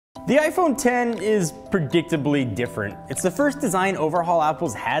The iPhone X is predictably different. It's the first design overhaul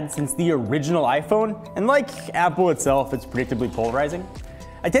Apple's had since the original iPhone, and like Apple itself, it's predictably polarizing.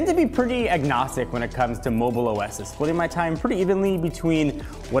 I tend to be pretty agnostic when it comes to mobile OSs, splitting my time pretty evenly between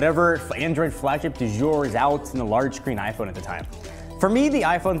whatever Android flagship du jour is out and the large screen iPhone at the time. For me, the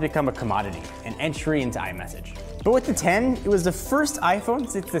iPhone's become a commodity, an entry into iMessage. But with the 10, it was the first iPhone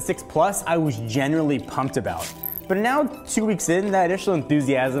since the 6 Plus I was generally pumped about. But now, 2 weeks in, that initial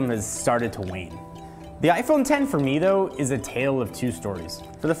enthusiasm has started to wane. The iPhone X for me, though, is a tale of two stories.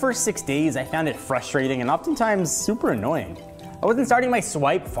 For the first 6 days, I found it frustrating and oftentimes super annoying. I wasn't starting my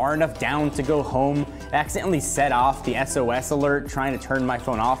swipe far enough down to go home. I accidentally set off the SOS alert trying to turn my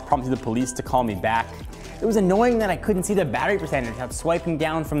phone off, prompting the police to call me back. It was annoying that I couldn't see the battery percentage without swiping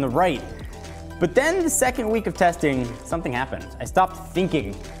down from the right. But then the second week of testing, something happened. I stopped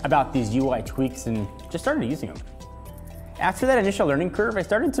thinking about these UI tweaks and just started using them. After that initial learning curve, I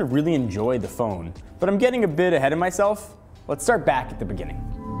started to really enjoy the phone. But I'm getting a bit ahead of myself. Let's start back at the beginning.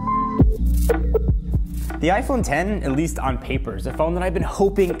 The iPhone X, at least on paper, is a phone that I've been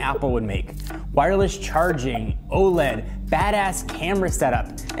hoping Apple would make. Wireless charging, OLED, badass camera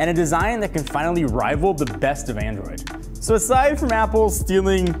setup, and a design that can finally rival the best of Android. So aside from Apple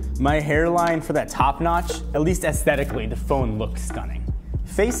stealing my hairline for that top notch, at least aesthetically, the phone looks stunning.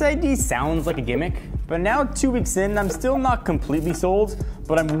 Face ID sounds like a gimmick, but now 2 weeks in, I'm still not completely sold,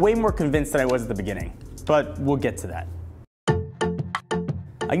 but I'm way more convinced than I was at the beginning. But we'll get to that.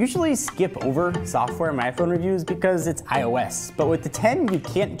 I usually skip over software in my iPhone reviews because it's iOS, but with the 10, you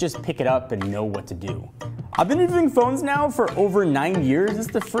can't just pick it up and know what to do. I've been reviewing phones now for over 9 years. It's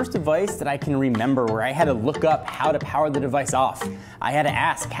the first device that I can remember where I had to look up how to power the device off. I had to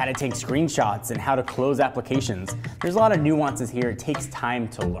ask how to take screenshots and how to close applications. There's a lot of nuances here. It takes time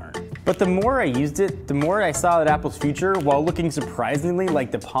to learn. But the more I used it, the more I saw that Apple's future, while looking surprisingly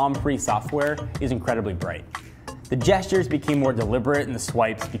like the Palm Pre software, is incredibly bright. The gestures became more deliberate and the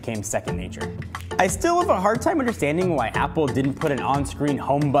swipes became second nature. I still have a hard time understanding why Apple didn't put an on-screen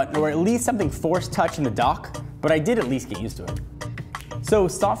home button or at least something force touch in the dock, but I did at least get used to it. So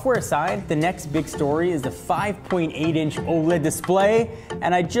software aside, the next big story is the 5.8-inch OLED display,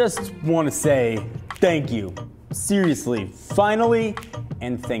 and I just want to say thank you. Seriously, finally,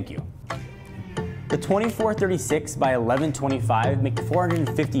 and thank you. The 2436 by 1125 make the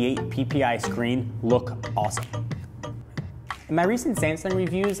 458 ppi screen look awesome. In my recent Samsung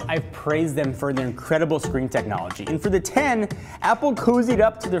reviews, I've praised them for their incredible screen technology. And for the 10, Apple cozied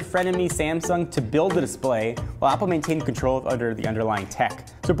up to their frenemy Samsung to build the display, while Apple maintained control of the underlying tech.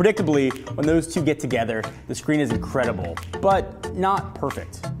 So predictably, when those two get together, the screen is incredible, but not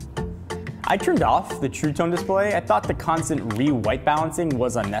perfect. I turned off the True Tone display. I thought the constant re-white balancing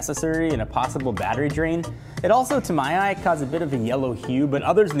was unnecessary and a possible battery drain. It also, to my eye, caused a bit of a yellow hue, but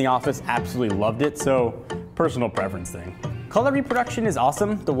others in the office absolutely loved it, so personal preference thing. Color reproduction is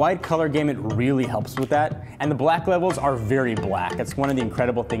awesome. The wide color gamut really helps with that, and the black levels are very black. That's one of the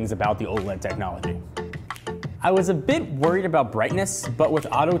incredible things about the OLED technology. I was a bit worried about brightness, but with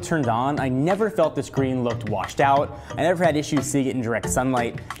auto turned on, I never felt the screen looked washed out. I never had issues seeing it in direct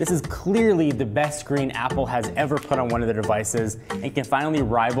sunlight. This is clearly the best screen Apple has ever put on one of their devices and can finally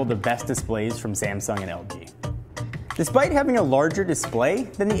rival the best displays from Samsung and LG. Despite having a larger display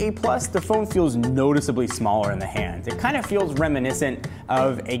than the A+, the phone feels noticeably smaller in the hand. It kind of feels reminiscent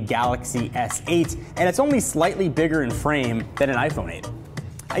of a Galaxy S8, and it's only slightly bigger in frame than an iPhone 8.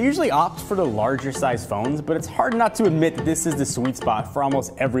 I usually opt for the larger size phones, but it's hard not to admit that this is the sweet spot for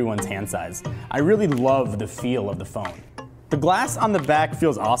almost everyone's hand size. I really love the feel of the phone. The glass on the back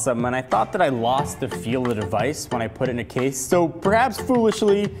feels awesome, and I thought that I lost the feel of the device when I put it in a case, so perhaps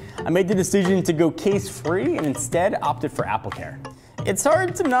foolishly, I made the decision to go case-free and instead opted for AppleCare. It's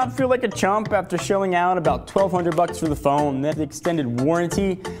hard to not feel like a chump after shelling out about $1,200 for the phone, then the extended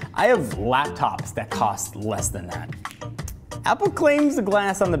warranty. I have laptops that cost less than that. Apple claims the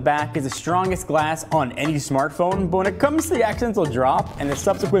glass on the back is the strongest glass on any smartphone, but when it comes to the accidental drop and the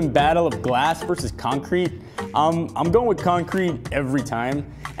subsequent battle of glass versus concrete, I'm going with concrete every time,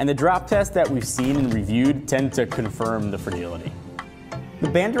 and the drop tests that we've seen and reviewed tend to confirm the fragility. The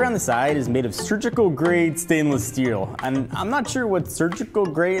band around the side is made of surgical grade stainless steel, and I'm not sure what surgical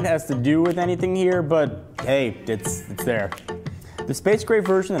grade has to do with anything here, but hey, it's there. The space gray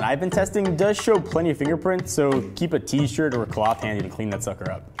version that I've been testing does show plenty of fingerprints, so keep a t-shirt or a cloth handy to clean that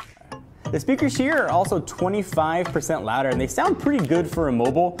sucker up. The speakers here are also 25% louder, and they sound pretty good for a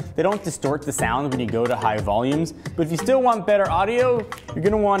mobile. They don't distort the sound when you go to high volumes, but if you still want better audio, you're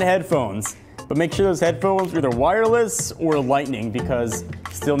gonna want headphones. But make sure those headphones are either wireless or lightning, because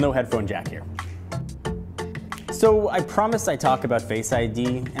still no headphone jack here. So I promised I'd talk about Face ID,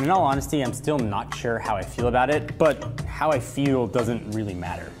 and in all honesty, I'm still not sure how I feel about it, but how I feel doesn't really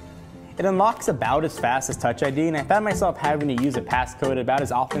matter. It unlocks about as fast as Touch ID, and I found myself having to use a passcode about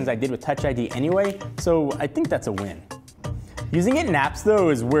as often as I did with Touch ID anyway, so I think that's a win. Using it in apps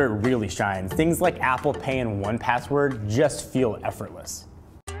though is where it really shines. Things like Apple Pay and 1Password just feel effortless.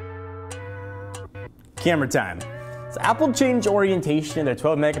 Camera time. So Apple changed orientation in their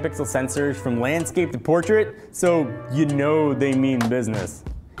 12 megapixel sensors from landscape to portrait, so you know they mean business.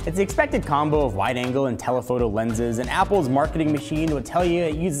 It's the expected combo of wide angle and telephoto lenses, and Apple's marketing machine will tell you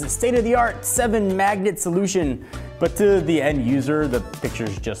it uses a state-of-the-art 7-magnet solution, but to the end user, the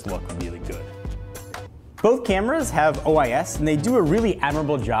pictures just look really good. Both cameras have OIS, and they do a really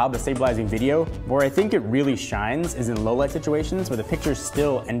admirable job of stabilizing video. Where I think it really shines is in low-light situations where the pictures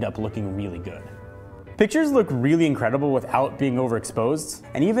still end up looking really good. Pictures look really incredible without being overexposed,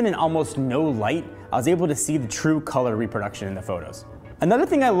 and even in almost no light, I was able to see the true color reproduction in the photos. Another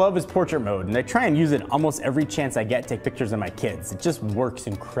thing I love is portrait mode, and I try and use it almost every chance I get to take pictures of my kids. It just works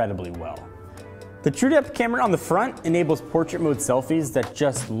incredibly well. The True Depth camera on the front enables portrait mode selfies that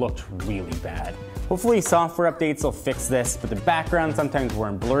just looked really bad. Hopefully software updates will fix this, but the backgrounds sometimes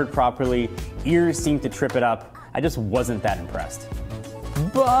weren't blurred properly, ears seem to trip it up. I just wasn't that impressed.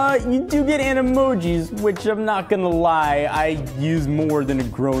 But you do get animojis, which I'm not gonna lie, I use more than a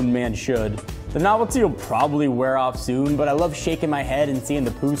grown man should. The novelty will probably wear off soon, but I love shaking my head and seeing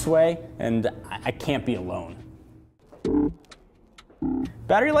the poo sway, and I can't be alone.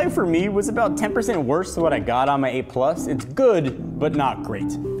 Battery life for me was about 10% worse than what I got on my 8 Plus. It's good, but not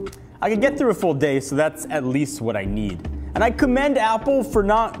great. I could get through a full day, so that's at least what I need. And I commend Apple for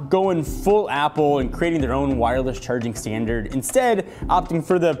not going full Apple and creating their own wireless charging standard, instead opting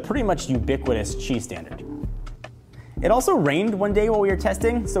for the pretty much ubiquitous Qi standard. It also rained one day while we were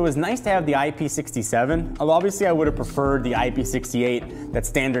testing, so it was nice to have the IP67, although obviously I would have preferred the IP68 that's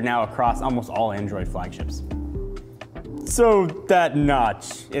standard now across almost all Android flagships. So that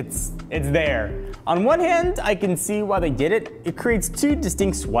notch, it's there. On one hand, I can see why they did it. It creates two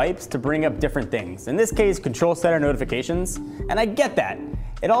distinct swipes to bring up different things. In this case, control center notifications, and I get that.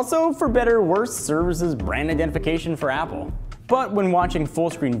 It also, for better or worse, serves as brand identification for Apple. But when watching full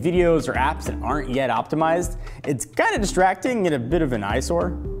screen videos or apps that aren't yet optimized, it's kind of distracting and a bit of an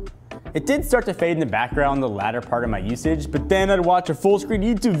eyesore. It did start to fade in the background in the latter part of my usage, but then I'd watch a full screen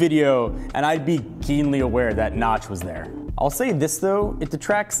YouTube video and I'd be keenly aware that notch was there. I'll say this though, it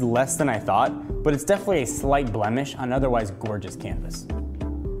detracts less than I thought, but it's definitely a slight blemish on an otherwise gorgeous canvas.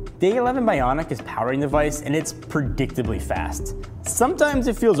 The A11 Bionic is powering the device and it's predictably fast. Sometimes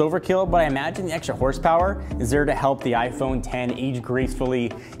it feels overkill, but I imagine the extra horsepower is there to help the iPhone X age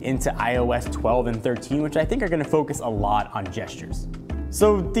gracefully into iOS 12 and 13, which I think are going to focus a lot on gestures.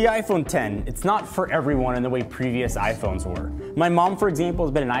 So the iPhone X, it's not for everyone in the way previous iPhones were. My mom, for example,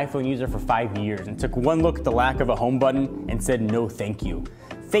 has been an iPhone user for 5 years and took one look at the lack of a home button and said no thank you.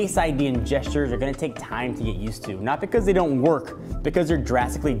 Face ID and gestures are going to take time to get used to, not because they don't work, because they're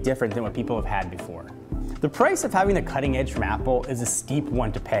drastically different than what people have had before. The price of having the cutting edge from Apple is a steep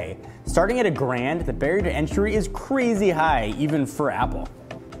one to pay. Starting at $1,000, the barrier to entry is crazy high, even for Apple.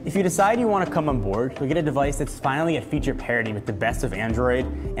 If you decide you want to come on board, you'll get a device that's finally at feature parity with the best of Android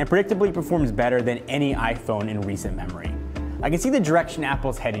and predictably performs better than any iPhone in recent memory. I can see the direction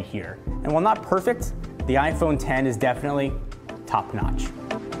Apple's headed here, and while not perfect, the iPhone X is definitely top notch.